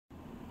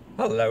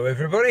Hello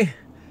everybody,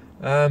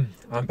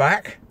 I'm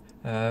back.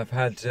 I've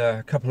had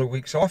a couple of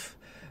weeks off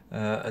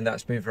and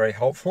that's been very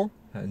helpful.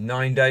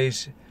 9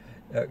 days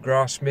at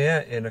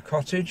Grasmere in a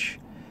cottage,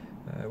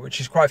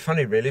 which is quite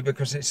funny really,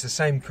 because it's the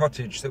same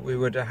cottage that we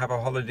were to have a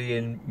holiday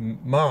in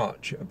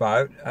March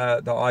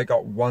that I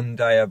got 1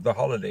 day of the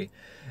holiday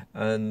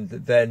and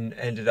then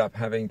ended up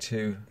having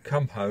to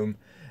come home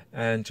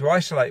and to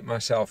isolate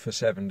myself for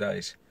 7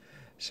 days.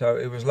 So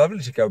it was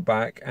lovely to go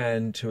back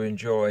and to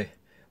enjoy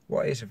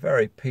what is a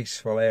very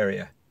peaceful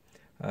area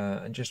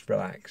and just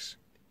relax.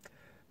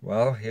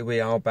 Well, here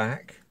we are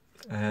back,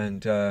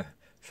 and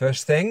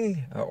first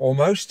thing,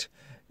 almost,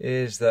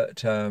 is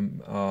that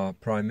our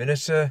Prime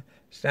Minister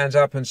stands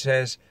up and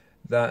says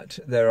that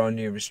there are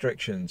new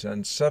restrictions,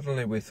 and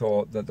suddenly we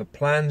thought that the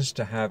plans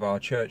to have our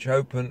church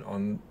open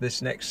on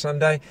this next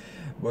Sunday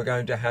were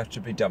going to have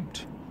to be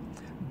dumped.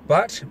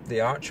 But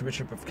the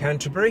Archbishop of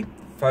Canterbury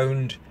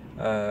phoned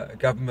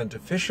government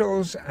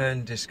officials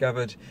and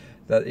discovered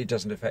that it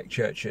doesn't affect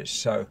churches.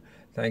 So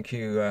thank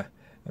you,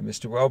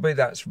 Mr. Welby,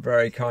 that's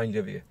very kind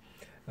of you.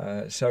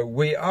 So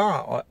we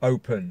are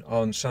open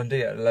on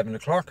Sunday at 11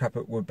 o'clock up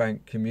at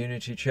Woodbank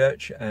Community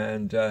Church,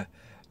 and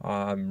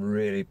I'm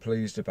really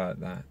pleased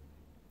about that.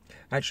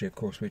 Actually, of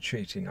course, we're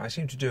cheating. I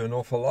seem to do an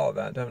awful lot of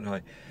that, don't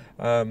I?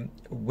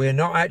 We're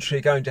not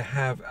actually going to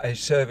have a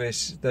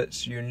service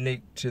that's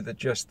unique to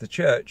just the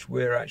church.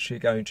 We're actually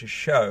going to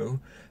show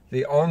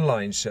the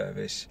online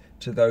service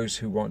to those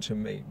who want to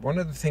meet. One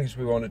of the things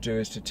we want to do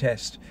is to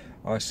test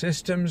our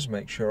systems,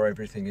 make sure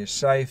everything is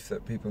safe,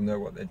 that people know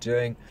what they're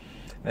doing,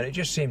 and it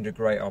just seemed a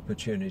great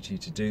opportunity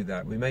to do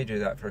that. We may do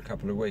that for a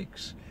couple of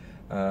weeks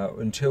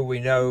until we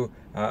know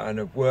and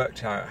have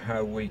worked out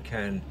how we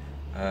can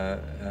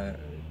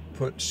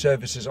put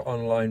services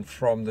online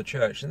from the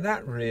church, and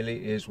that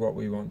really is what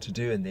we want to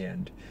do in the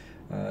end,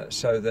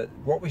 so that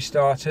what we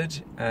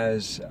started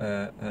as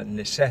a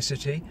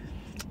necessity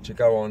to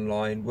go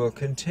online will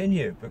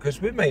continue,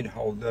 because we've made a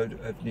whole load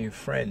of new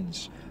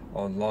friends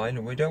online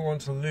and we don't want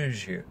to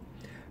lose you,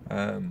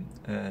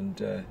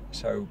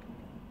 so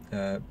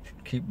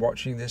keep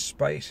watching this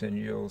space and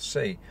you'll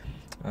see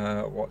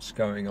what's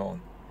going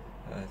on.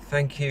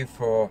 Thank you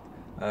for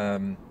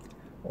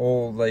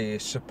all the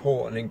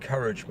support and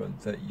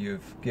encouragement that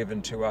you've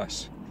given to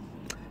us.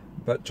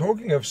 But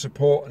talking of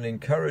support and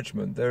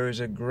encouragement, there is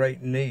a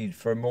great need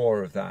for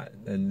more of that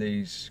in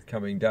these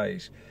coming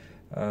days.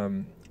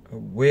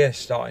 We're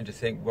starting to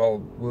think, well,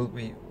 will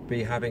we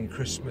be having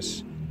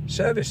Christmas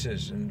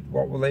services and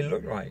what will they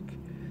look like?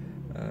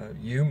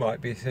 You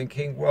might be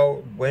thinking,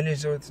 well, when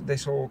is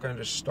this all going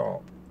to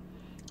stop?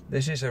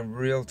 This is a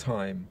real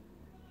time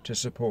to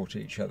support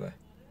each other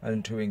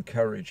and to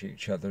encourage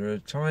each other at a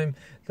time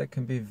that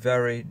can be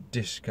very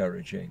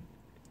discouraging.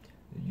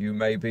 You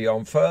may be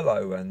on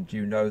furlough and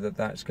you know that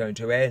that's going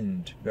to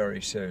end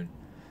very soon,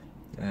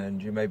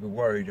 and you may be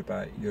worried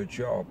about your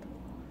job.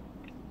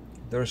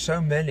 There are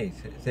so many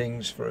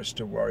things for us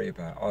to worry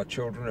about. Our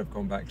children have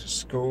gone back to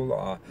school,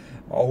 our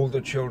older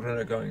children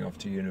are going off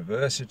to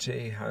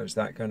university. How's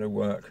that going to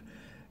work?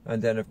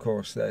 And then of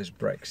course there's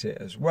Brexit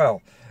as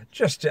well,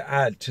 just to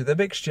add to the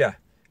mixture,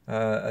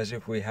 as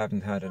if we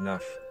haven't had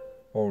enough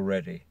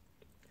already.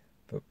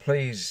 But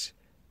please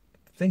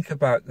think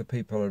about the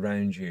people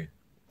around you.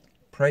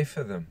 Pray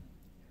for them.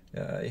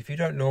 If you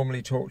don't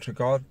normally talk to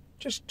God,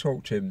 just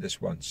talk to him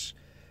this once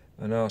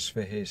and ask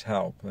for his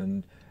help,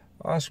 and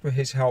ask for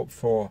his help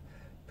for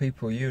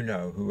people you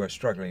know who are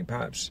struggling,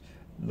 perhaps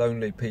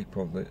lonely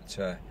people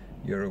that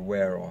you're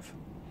aware of,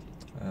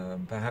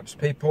 perhaps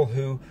people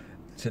who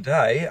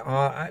today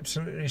are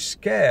absolutely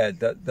scared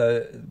that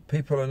the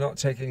people are not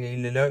taking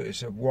any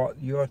notice of what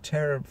you're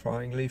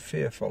terrifyingly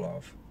fearful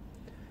of.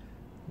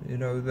 You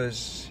know,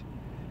 this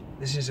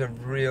is a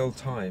real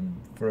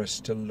time for us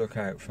to look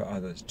out for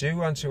others.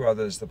 Do unto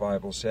others, the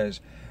Bible says,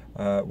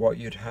 what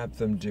you'd have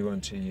them do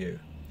unto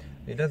you.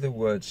 In other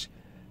words,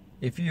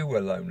 if you were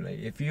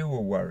lonely, if you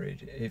were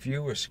worried, if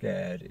you were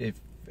scared,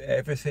 if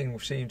everything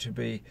seemed to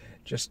be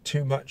just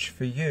too much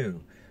for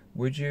you,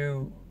 would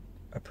you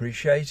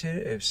appreciate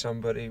it if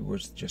somebody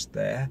was just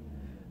there?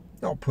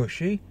 Not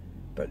pushy,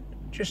 but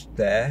just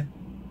there,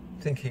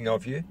 thinking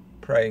of you,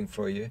 praying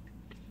for you.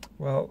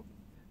 Well,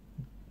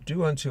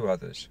 do unto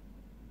others.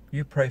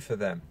 You pray for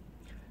them.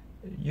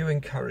 You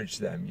encourage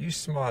them. You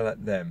smile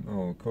at them.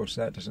 Oh, of course,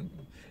 that doesn't...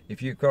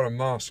 If you've got a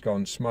mask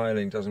on,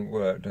 smiling doesn't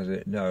work, does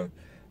it? No.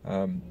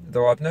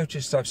 Though I've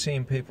noticed I've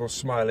seen people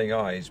smiling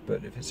eyes,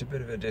 but if it's a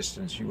bit of a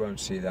distance you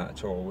won't see that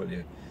at all, will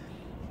you?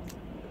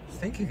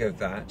 Thinking of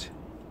that,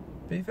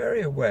 be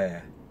very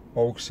aware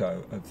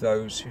also of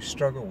those who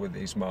struggle with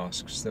these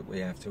masks that we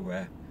have to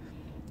wear,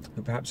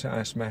 who perhaps are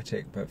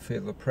asthmatic but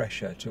feel the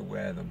pressure to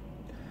wear them,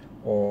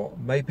 or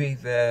maybe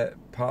they're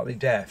partly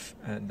deaf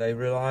and they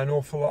rely an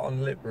awful lot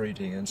on lip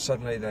reading and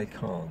suddenly they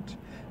can't.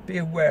 Be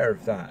aware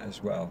of that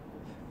as well.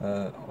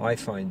 I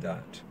find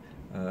that.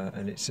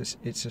 And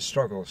it's a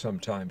struggle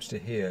sometimes to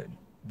hear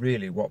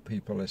really what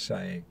people are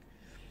saying.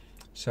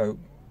 So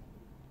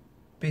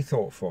be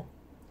thoughtful.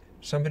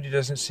 Somebody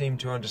doesn't seem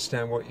to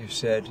understand what you've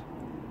said.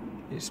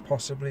 It's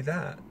possibly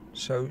that.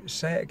 So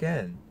say it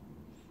again,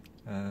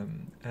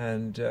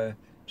 and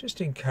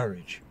just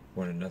encourage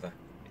one another.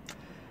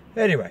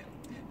 Anyway,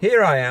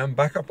 here I am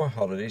back up on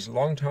holidays,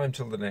 long time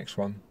till the next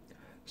one.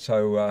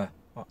 So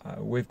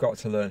we've got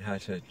to learn how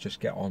to just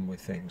get on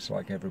with things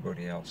like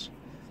everybody else.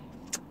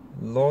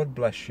 Lord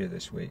bless you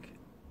this week.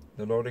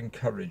 The Lord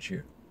encourage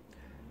you.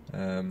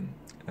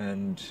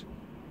 And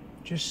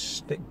just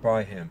stick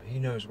by him. He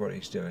knows what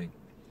he's doing.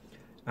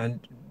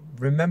 And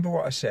remember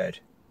what I said.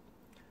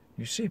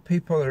 You see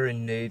people that are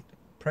in need,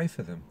 pray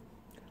for them.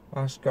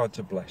 Ask God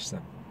to bless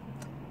them.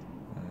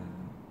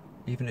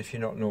 Even if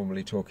you're not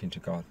normally talking to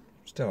God,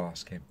 still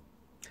ask him.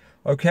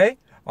 Okay,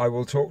 I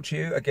will talk to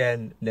you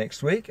again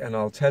next week, and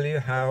I'll tell you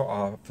how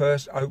our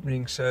first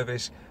opening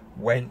service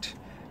went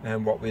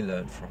and what we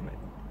learned from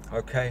it.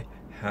 Okay,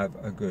 have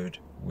a good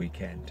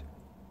weekend.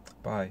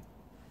 Bye.